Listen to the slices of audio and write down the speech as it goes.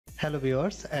Hello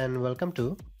viewers and welcome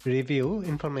to Review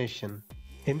Information.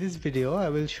 In this video I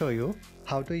will show you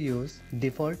how to use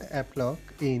default app lock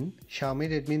in Xiaomi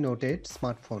Redmi Note 8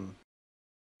 smartphone.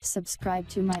 Subscribe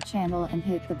to my channel and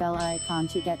hit the bell icon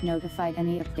to get notified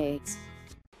any updates.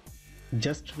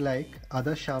 Just like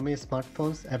other Xiaomi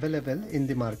smartphones available in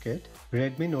the market,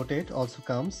 Redmi Note 8 also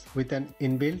comes with an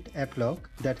inbuilt app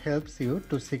lock that helps you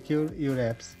to secure your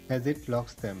apps as it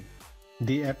locks them.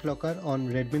 The app locker on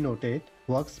Redmi Note 8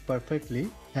 works perfectly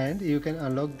and you can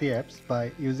unlock the apps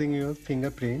by using your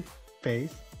fingerprint,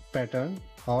 face, pattern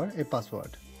or a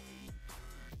password.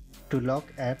 To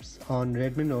lock apps on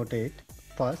Redmi Note 8,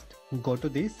 first go to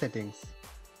the settings.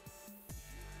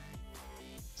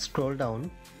 Scroll down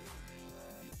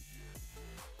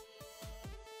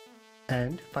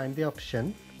and find the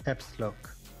option Apps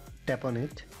Lock. Tap on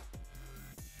it.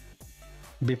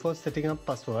 Before setting up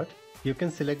password, you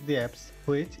can select the apps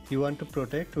which you want to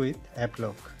protect with app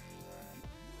lock.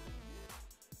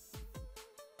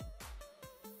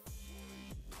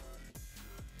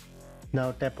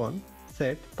 Now tap on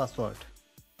Set Password.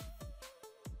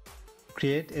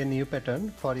 Create a new pattern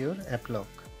for your app lock.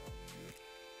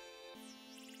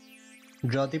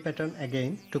 Draw the pattern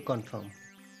again to confirm.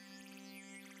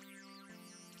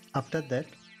 After that,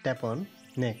 tap on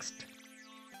Next.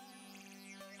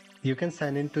 You can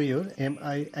sign into your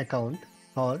MI account,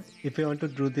 or if you want to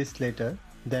do this later,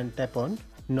 then tap on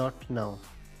Not Now.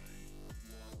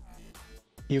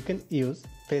 You can use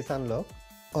Face Unlock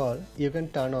or you can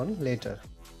turn on later.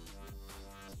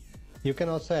 You can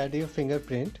also add your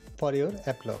fingerprint for your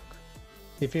app lock.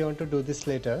 If you want to do this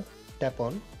later, tap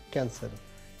on Cancel.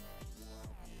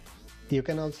 You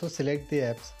can also select the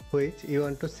apps which you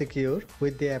want to secure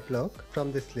with the app lock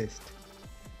from this list.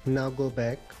 Now go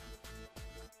back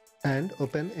and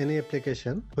open any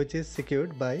application which is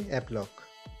secured by app lock.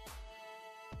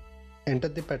 Enter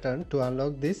the pattern to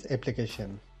unlock this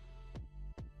application.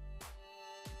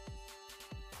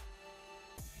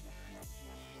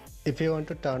 If you want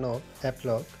to turn off app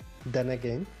lock, then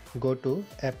again go to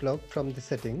app lock from the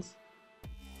settings.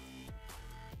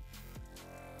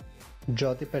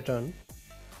 Draw the pattern.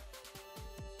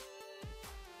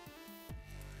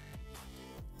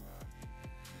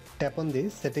 Tap on the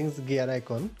settings gear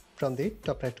icon from the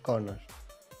top right corner.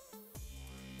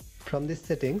 From this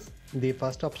settings, the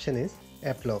first option is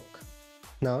app lock.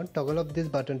 Now toggle off this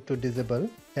button to disable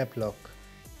app lock.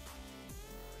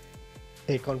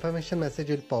 A confirmation message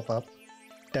will pop up.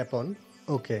 Tap on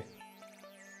OK.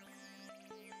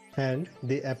 And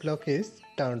the app lock is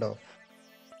turned off.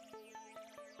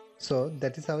 So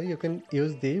that is how you can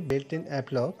use the built-in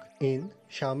app lock in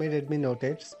Xiaomi Redmi Note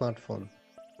 8 smartphone.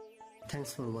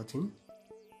 Thanks for watching.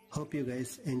 Hope you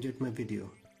guys enjoyed my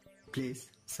video. Please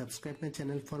subscribe my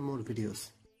channel for more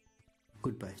videos.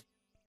 Goodbye.